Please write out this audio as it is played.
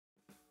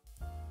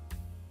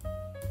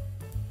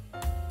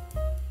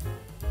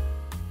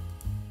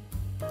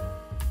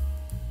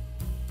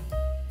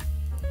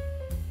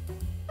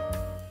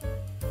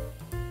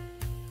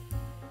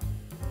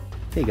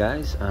Hey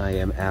guys, I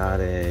am out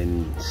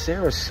in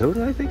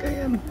Sarasota, I think I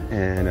am,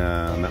 and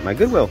I'm at my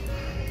Goodwill,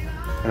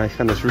 and I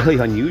found this really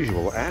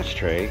unusual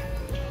ashtray.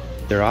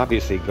 They're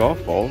obviously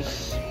golf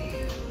balls,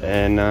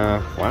 and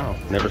wow,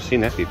 never seen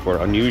that before.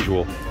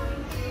 Unusual.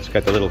 It's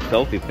got the little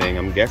felty thing.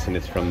 I'm guessing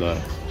it's from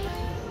the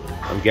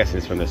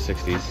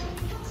 60s.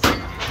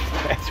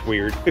 That's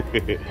weird.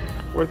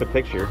 Worth a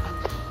picture.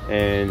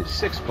 And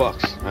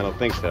 $6. I don't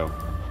think so,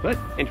 but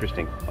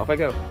interesting. Off I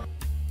go.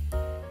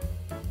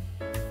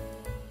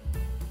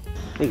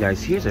 Hey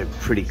guys, here's a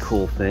pretty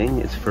cool thing.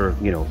 It's for,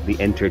 you know, the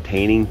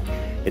entertaining.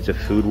 It's a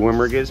food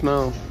warmer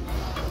gizmo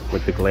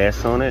with the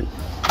glass on it.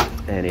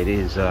 And it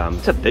is,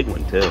 it's a big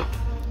one too.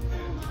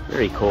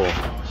 Very cool.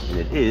 And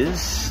it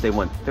is, they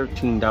want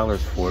 $13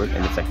 for it.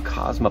 And it's a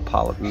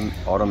Cosmopolitan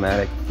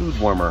automatic food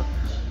warmer.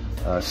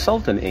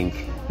 Sultan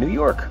Inc., New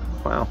York.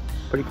 Wow,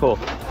 pretty cool.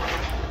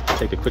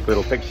 Take a quick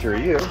little picture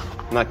of you.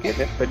 I'm not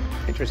getting it, but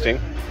interesting.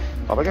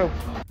 Off I go.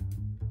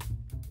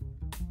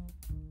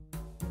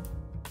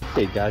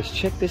 Hey guys,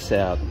 check this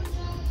out.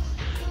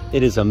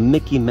 It is a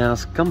Mickey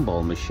Mouse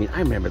gumball machine. I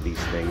remember these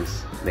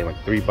things. They went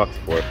 $3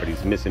 for it, but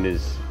he's missing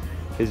his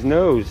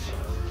nose.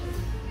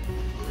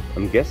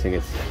 I'm guessing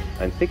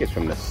I think it's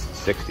from the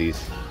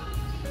 60s.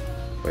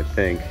 I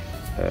think.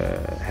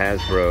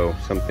 Hasbro,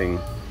 something,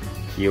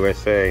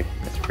 USA.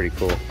 That's pretty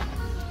cool.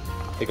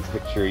 Take a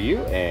picture of you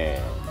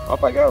and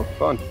off I go.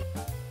 Fun.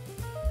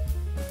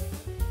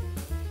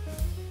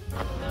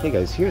 Hey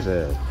guys, here's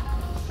a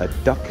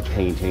duck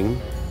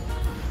painting.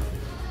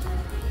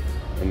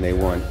 And they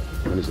want,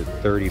 what is it,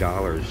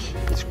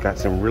 $30. It's got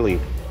some really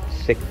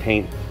thick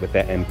paint with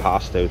that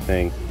impasto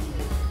thing.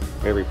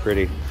 Very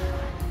pretty.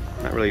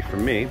 Not really for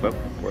me, but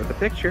worth a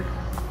picture.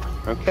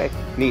 Okay,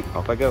 neat,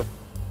 off I go.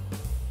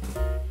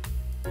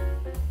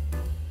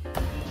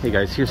 Hey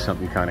guys, here's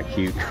something kind of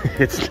cute.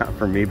 It's not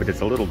for me, but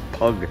it's a little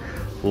pug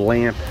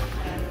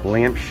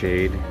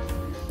lampshade.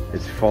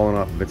 It's fallen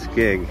off of its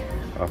gig,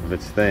 off of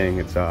its thing.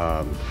 It's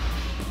a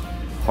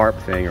harp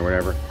thing or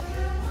whatever.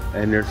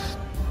 And there's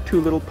two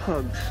little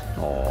pugs.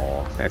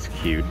 Oh, that's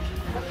cute.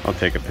 I'll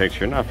take a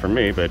picture. Not for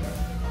me, but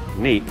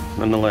neat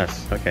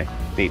nonetheless. Okay,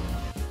 neat.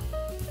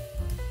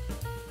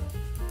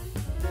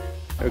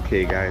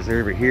 Okay guys,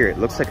 over here it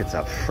looks like it's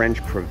a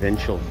French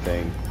provincial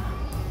thing.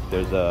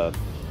 There's a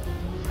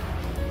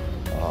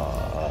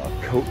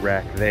coat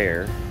rack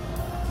there.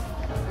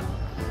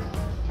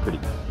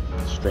 Pretty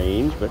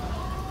strange, but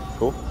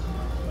cool.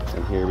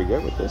 And here we go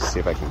with this.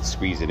 See if I can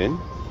squeeze it in.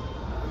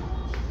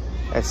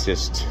 That's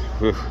just,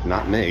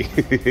 not me.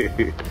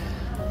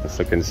 Let's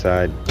look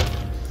inside.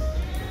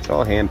 It's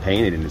all hand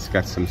painted and it's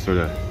got some sort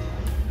of,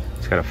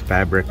 it's got a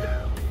fabric,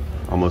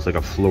 almost like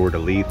a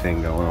fleur-de-lis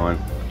thing going on.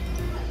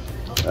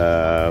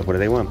 What do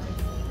they want?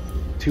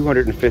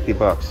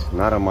 $250,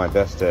 not on my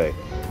best day.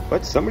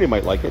 But somebody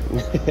might like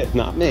it,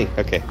 not me.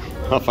 Okay,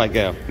 off I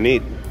go,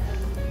 neat.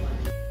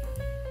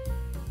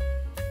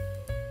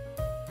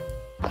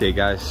 Okay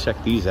guys, check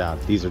these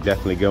out. These are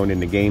definitely going in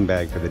the game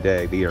bag for the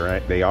day.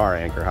 They are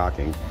anchor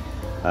hocking.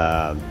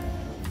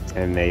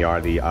 And they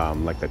are the,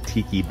 like the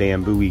tiki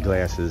bamboo-y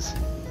glasses.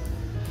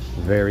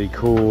 Very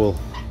cool.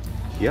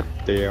 Yep,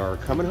 they are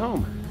coming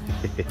home.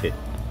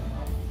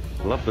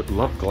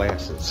 Love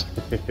glasses.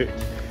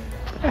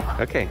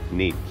 Okay,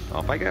 neat.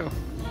 Off I go.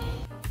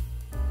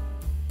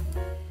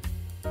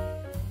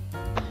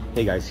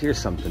 Hey guys, here's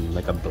something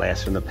like a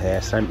blast from the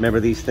past. I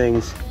remember these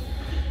things.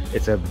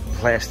 It's a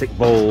plastic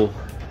bowl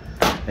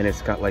and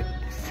it's got like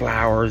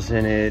flowers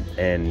in it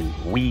and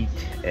wheat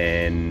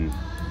and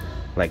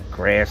like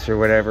grass or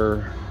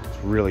whatever. It's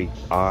really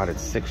odd.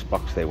 It's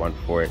 $6 they want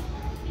for it.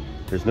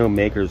 There's no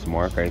maker's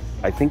mark. I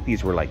think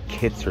these were like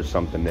kits or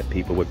something that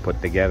people would put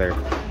together.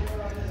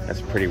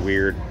 That's pretty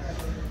weird,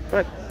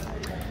 but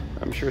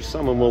I'm sure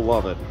someone will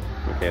love it.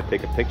 Okay, I'll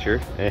take a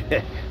picture.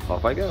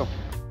 Off I go.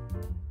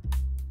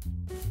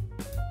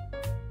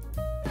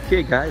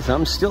 Okay guys,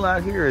 I'm still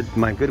out here at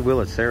my Goodwill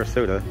at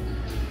Sarasota,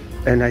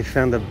 and I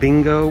found the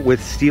Bingo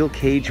with Steel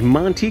Cage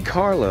Monte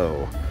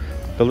Carlo,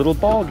 the little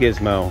ball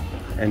gizmo,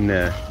 and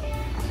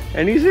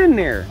he's in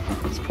there.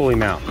 Let's pull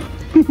him out.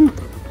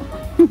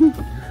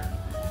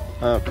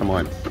 Oh, come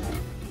on.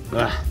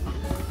 We're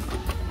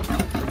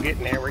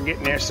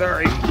getting there,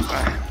 sorry.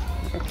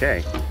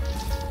 Okay.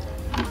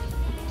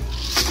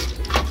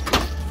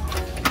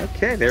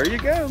 Okay, there you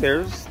go.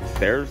 There's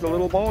the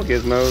little ball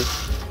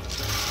gizmos.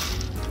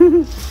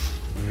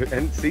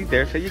 And see,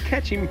 there's how you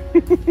catch him.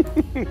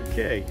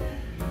 Okay.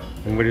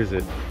 And what is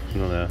it? I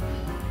don't know.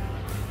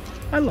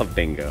 I love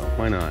Bingo.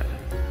 Why not?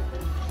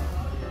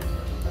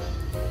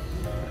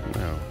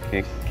 No,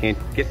 can't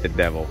get the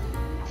devil.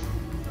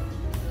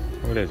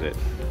 What is it?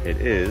 It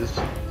is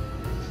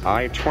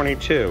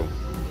I-22.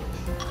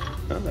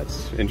 Oh,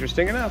 that's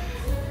interesting enough.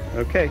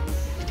 Okay,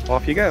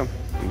 off you go.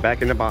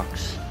 Back in the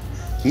box.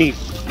 Neat.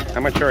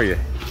 How much are you?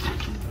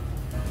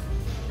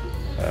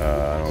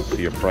 I don't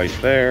see a price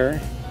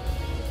there.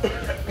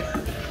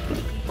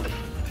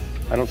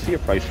 I don't see a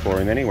price for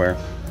him anywhere.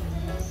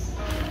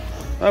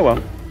 Oh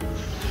well.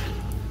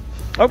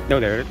 Oh, no,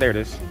 there it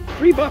is.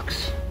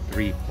 $3.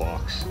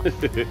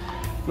 $3.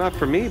 Not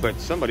for me, but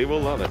somebody will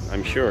love it,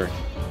 I'm sure.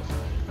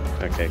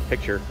 Okay,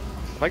 picture.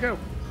 Off I go.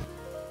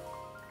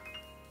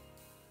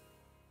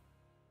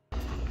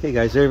 Hey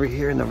guys, over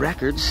here in the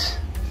records,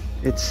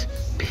 it's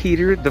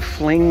Peter the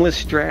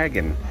Flameless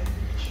Dragon.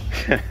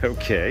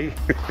 Okay,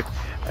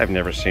 I've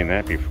never seen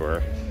that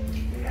before.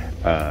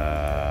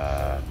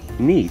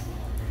 Neat.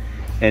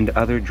 And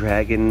other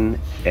dragon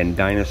and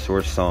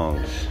dinosaur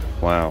songs.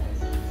 Wow.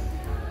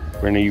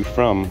 Where are you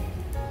from?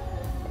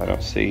 I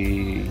don't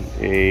see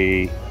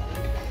a...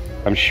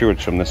 I'm sure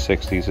it's from the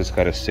 60s. It's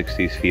got a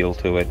 60s feel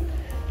to it.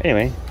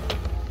 Anyway,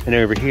 and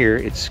over here,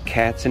 it's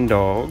cats and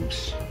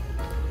dogs.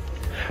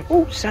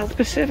 Oh, South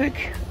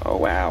Pacific. Oh,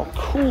 wow.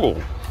 Cool.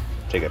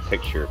 Take a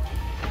picture.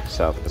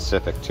 South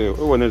Pacific, too.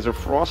 Oh, and there's a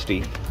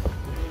Frosty.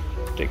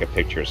 Take a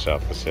picture of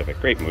South Pacific.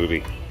 Great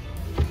movie.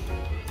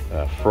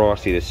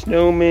 Frosty the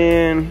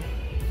Snowman.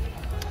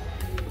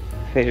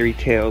 Fairy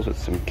tales with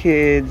some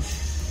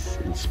kids.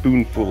 And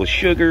Spoonful of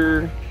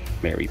Sugar.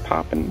 Mary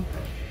Poppin.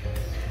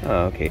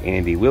 Oh, okay,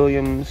 Andy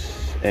Williams.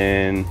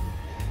 And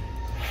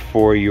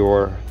For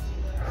Your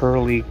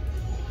Hurly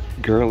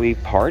Girly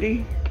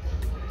Party?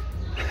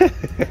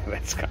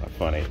 That's kind of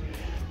funny.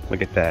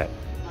 Look at that.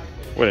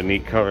 What a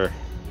neat cover.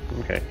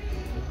 Okay.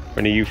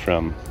 When are you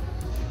from?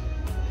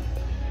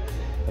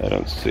 I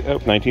don't see. Oh,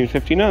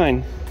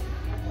 1959.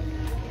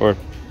 Or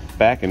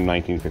back in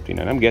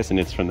 1959. I'm guessing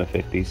it's from the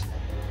 50s.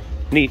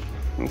 Neat.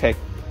 Okay.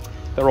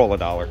 They're all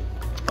 $1.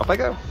 Off I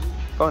go.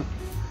 Fun.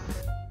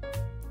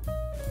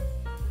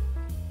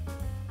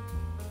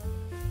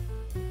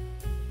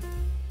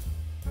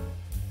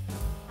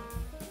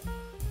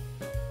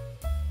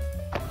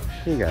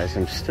 Hey guys,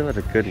 I'm still at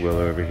a Goodwill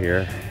over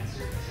here.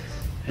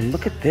 And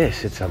look at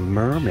this. It's a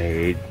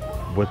mermaid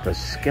with a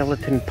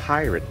skeleton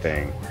pirate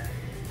thing.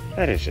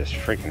 That is just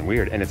freaking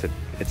weird. And it's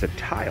a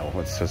tile.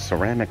 It's a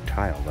ceramic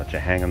tile that you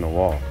hang on the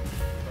wall.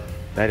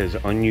 That is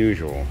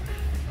unusual.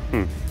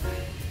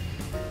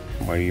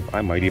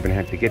 I might even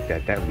have to get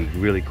that. That would be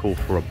really cool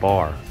for a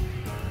bar.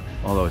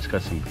 Although it's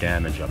got some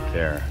damage up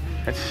there.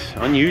 That's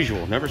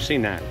unusual. Never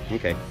seen that.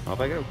 Okay, off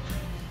I go.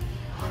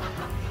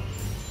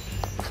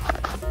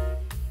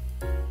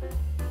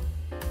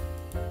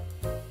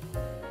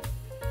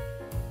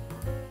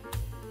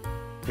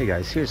 Hey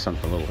guys, here's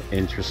something a little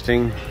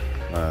interesting.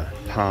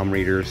 Palm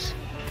reader's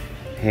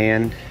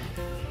hand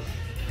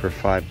for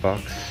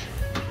 $5.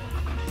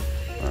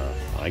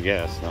 I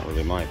guess, not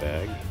really my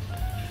bag.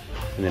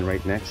 And then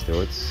right next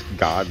to it's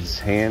God's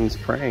hands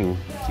praying.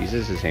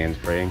 Jesus' hands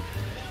praying.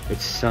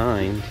 It's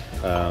signed.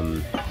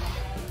 I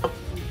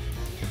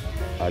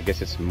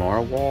guess it's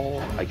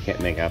Marwall. I can't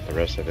make out the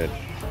rest of it.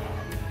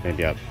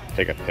 Maybe I'll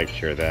take a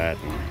picture of that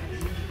and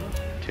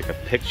take a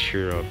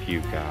picture of you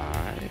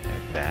guys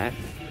like that.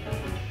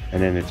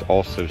 And then it's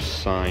also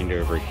signed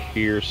over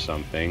here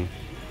something.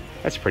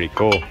 That's pretty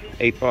cool.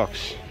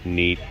 $8.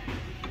 Neat.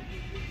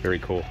 Very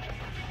cool.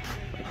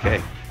 Okay.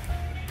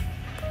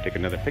 Take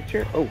another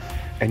picture. Oh,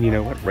 and you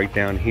know what? Right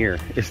down here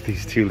is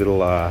these two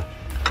little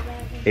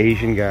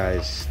Asian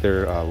guys.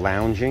 They're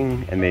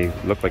lounging and they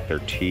look like they're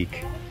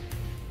teak.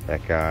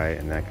 That guy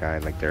and that guy,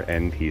 like they're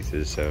end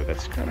pieces. So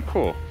that's kind of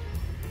cool.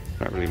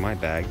 Not really my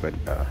bag, but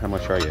how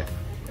much are you?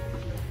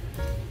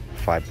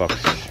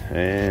 $5.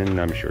 And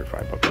I'm sure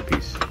 $5 a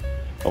piece.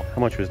 Oh,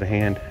 how much was the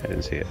hand? I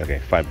didn't see it. Okay,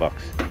 $5.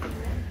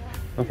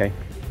 Okay,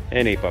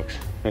 and $8.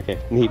 Okay,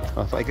 neat.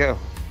 Off I go.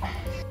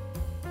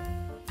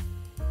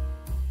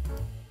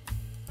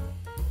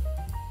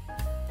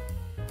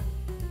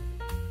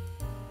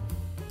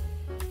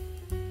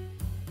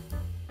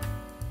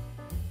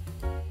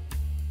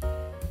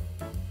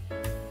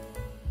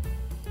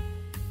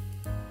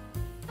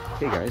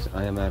 Hey guys,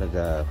 I am at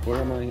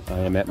where am I? I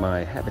am at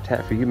my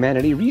Habitat for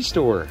Humanity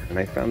restore, and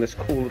I found this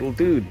cool little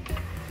dude.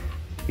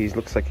 He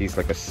looks like he's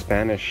like a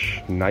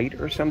Spanish knight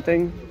or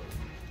something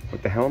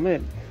with the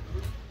helmet.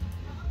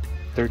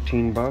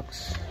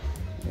 $13,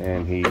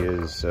 and he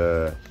is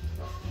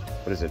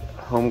what is it?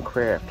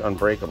 Homecraft,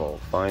 unbreakable,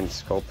 fine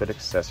sculpted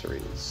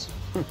accessories.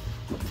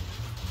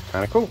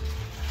 Kind of cool.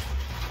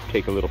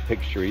 Take a little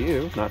picture of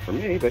you, not for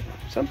me, but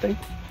something.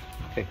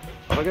 Okay,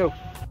 off I go.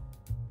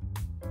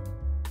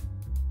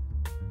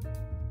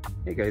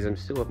 Hey guys, I'm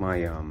still at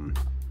my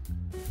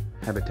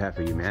Habitat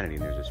for Humanity,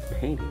 and there's this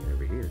painting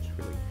over here. It's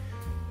really,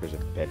 there's a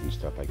bed and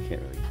stuff. I can't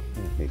really,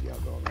 maybe I'll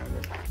go around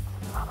it.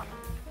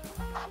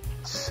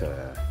 It's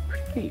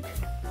pretty neat.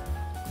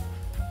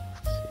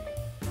 Let's see.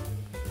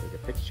 Take a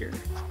picture.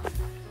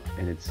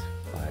 And it's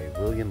by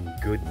William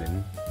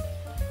Goodman.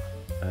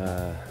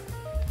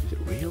 Is it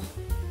real?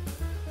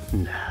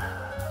 Nah.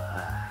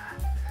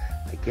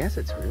 I guess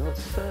it's real.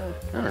 It's,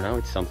 I don't know,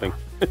 it's something.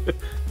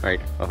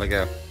 Alright, off I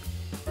go.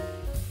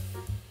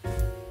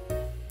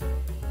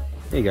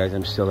 Hey guys,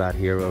 I'm still out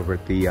here over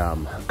at the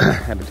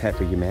Habitat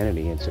for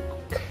Humanity. It's a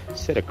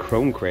set of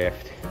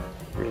Chromecraft.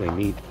 Really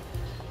neat.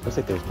 Looks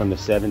like they're from the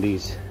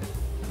 70s.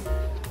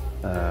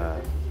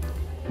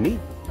 Neat.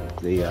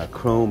 The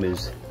chrome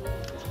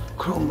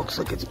looks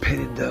like it's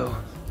pitted though.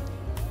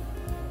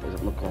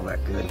 Doesn't look all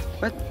that good,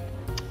 but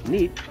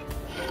neat.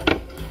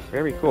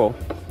 Very cool.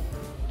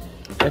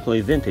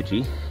 Definitely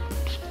vintagey.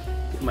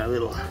 My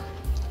little,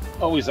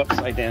 always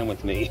upside down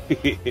with me.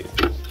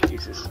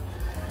 Jesus.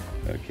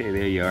 Okay,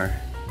 there you are.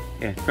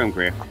 Yeah, chrome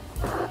grip.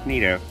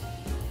 Neato.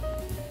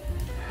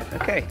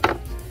 Okay.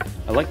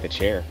 I like the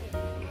chair.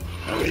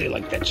 I really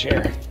like that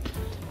chair.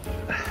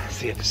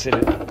 See if I sit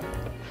it.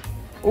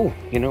 Oh,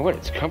 you know what?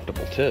 It's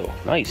comfortable too.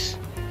 Nice.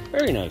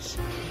 Very nice.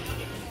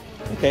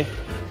 Okay.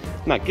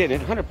 I'm not getting it.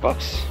 100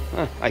 bucks.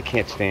 I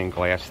can't stand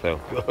glass though.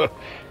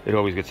 It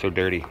always gets so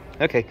dirty.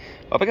 Okay,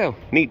 off I go.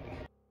 Neat.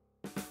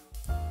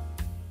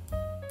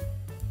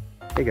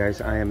 Hey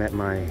guys, I am at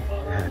my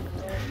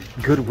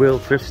Goodwill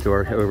thrift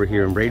store over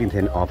here in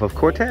Bradenton off of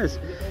Cortez.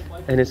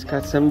 And it's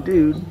got some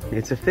dude,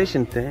 it's a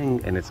fishing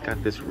thing, and it's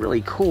got this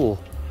really cool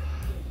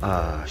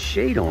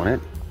shade on it.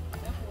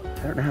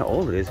 I don't know how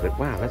old it is, but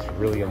wow, that's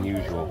really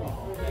unusual.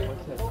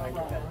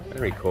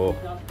 Very cool.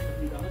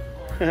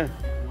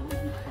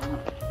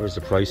 Where's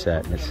the price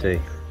at? Let's see.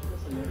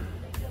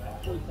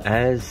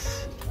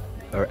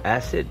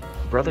 Acid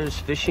Brothers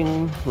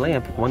Fishing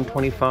Lamp,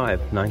 $125,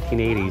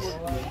 1980s.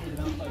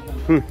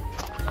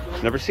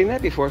 Never seen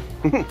that before.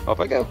 Off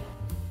I go.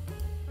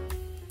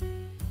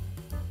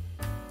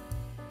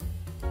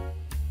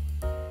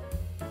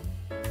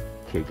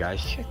 Okay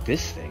guys, check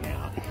this thing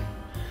out.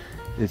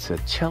 It's a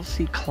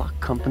Chelsea Clock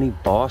Company,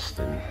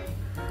 Boston.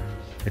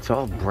 It's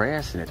all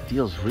brass and it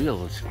feels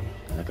real. It's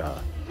like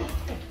a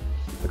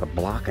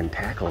block and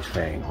tackle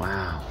thing.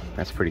 Wow,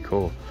 that's pretty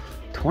cool.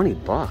 20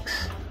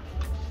 bucks.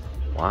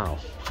 Wow.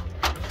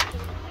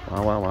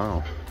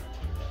 Wow.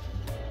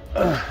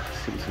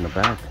 See what's in the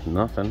back?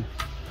 Nothing.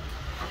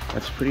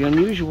 That's pretty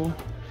unusual.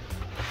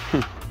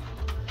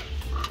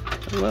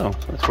 Well,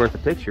 that's worth a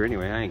picture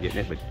anyway. I ain't getting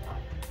it, but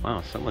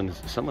wow, someone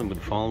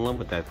would fall in love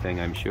with that thing,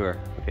 I'm sure.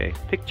 Okay,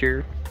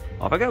 picture.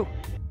 Off I go.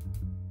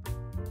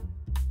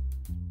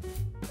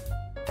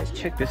 Guys,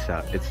 check this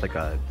out. It's like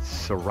a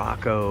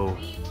Sirocco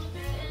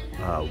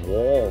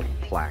wall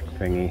plaque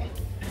thingy.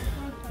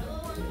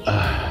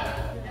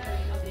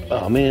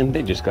 Oh man,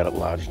 they just got it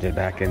lodged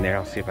back in there.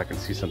 I'll see if I can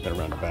see something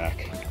around the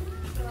back.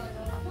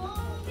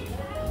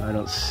 I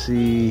don't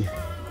see.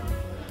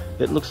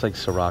 It looks like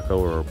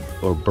Sirocco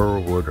or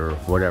Burwood or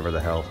whatever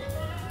the hell.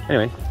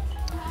 Anyway,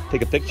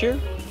 take a picture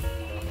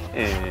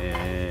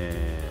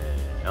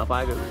and off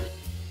I go.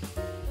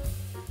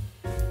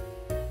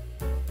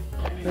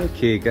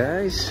 Okay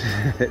guys,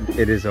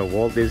 it is a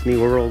Walt Disney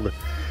World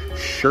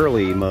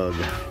Shirley mug,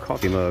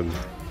 coffee mug,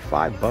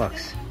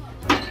 $5.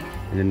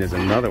 And then there's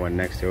another one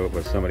next to it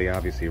where somebody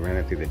obviously ran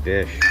it through the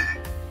dish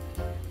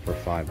for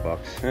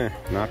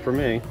 $5. Not for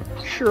me.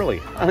 Shirley.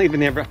 I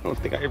don't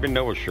think I ever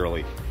know a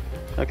Shirley.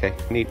 Okay,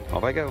 neat.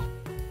 Off I go.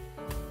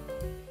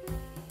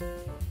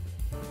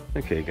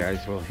 Okay guys,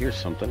 well here's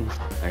something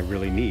I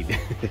really need.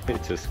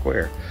 It's a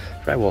square,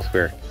 drywall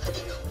square.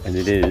 And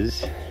it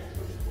is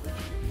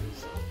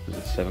it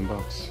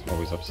 $7?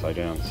 Always upside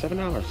down.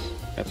 $7.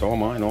 That's all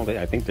mine all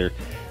day. I think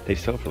they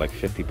sell for like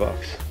 50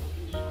 bucks.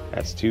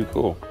 That's too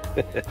cool.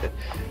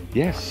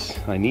 Yes,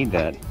 I need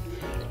that.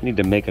 I need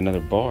to make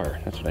another bar.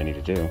 That's what I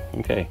need to do.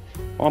 Okay,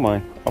 all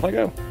mine. Off I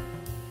go.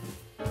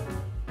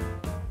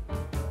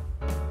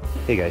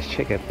 Hey guys,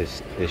 check out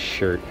this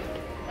shirt.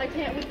 I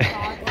can't wait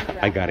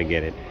to I gotta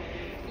get it.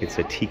 It's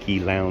a Tiki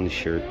Lounge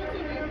shirt.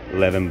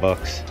 11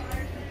 bucks.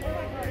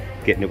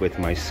 Getting it with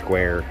my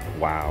square.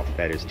 Wow,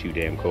 that is too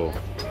damn cool.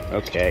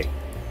 Okay.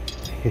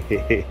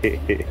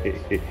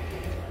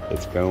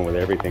 It's going with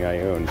everything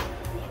I own.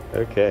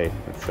 Okay,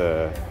 let's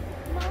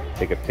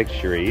take a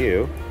picture of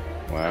you.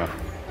 Wow.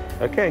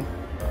 Okay,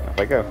 off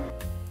I go.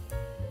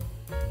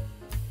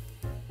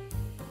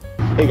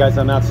 Hey guys,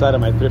 I'm outside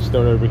of my thrift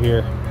store over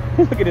here.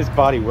 Look at his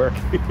body work.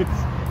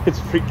 It's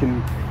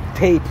freaking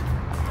tape.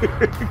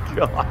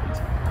 God.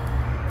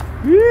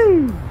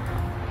 Woo!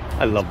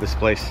 I love this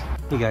place.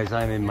 Hey guys,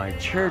 I'm in my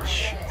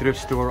church thrift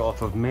store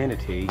off of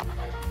Manatee,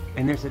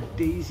 and there's a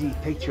daisy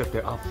picture up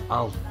there.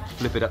 I'll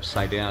flip it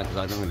upside down because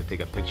I'm going to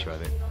take a picture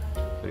of it.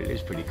 But it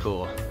is pretty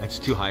cool. That's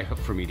too high up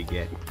for me to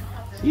get.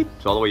 See,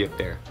 it's all the way up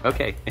there.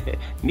 Okay,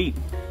 neat.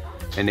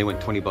 And they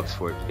went 20 bucks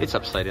for it. It's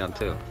upside down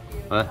too.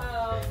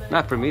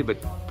 Not for me, but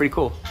pretty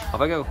cool.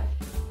 Off I go.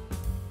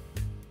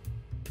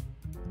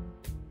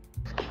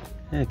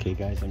 Okay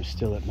guys, I'm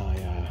still at my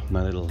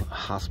little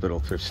hospital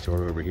thrift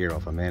store over here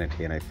off of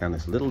Manatee, and I found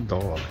this little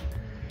dog.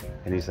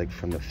 And he's like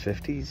from the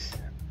 50s.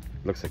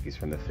 Looks like he's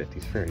from the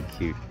 50s, very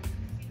cute.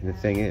 And the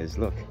thing is,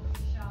 look,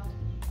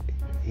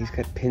 he's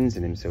got pins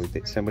in him, so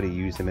somebody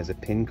used him as a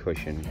pin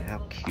cushion. How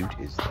cute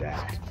is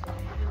that?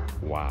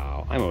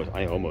 Wow,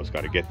 I almost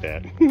got to get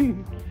that.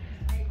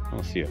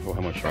 I'll see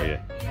how much are you?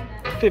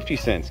 50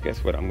 cents.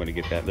 Guess what? I'm going to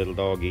get that little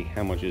doggy.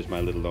 How much is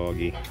my little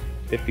doggy?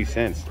 50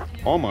 cents.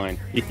 All mine.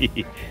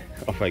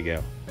 Off I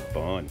go.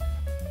 Fun.